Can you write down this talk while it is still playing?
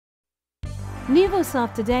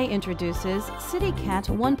Nevosoft today introduces City Cat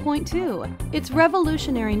 1.2, its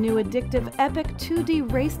revolutionary new addictive epic 2D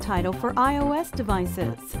race title for iOS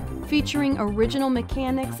devices. Featuring original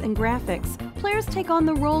mechanics and graphics, players take on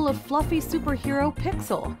the role of fluffy superhero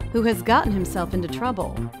Pixel, who has gotten himself into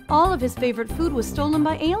trouble. All of his favorite food was stolen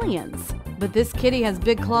by aliens, but this kitty has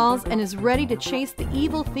big claws and is ready to chase the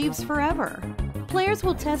evil thieves forever. Players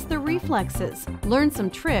will test their reflexes, learn some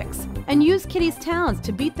tricks, and use Kitty's talents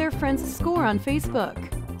to beat their friends' score on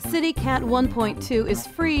Facebook. City Cat 1.2 is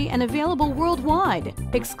free and available worldwide,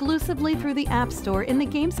 exclusively through the App Store in the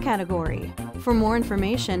Games category. For more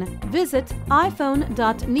information, visit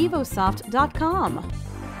iphone.nevosoft.com.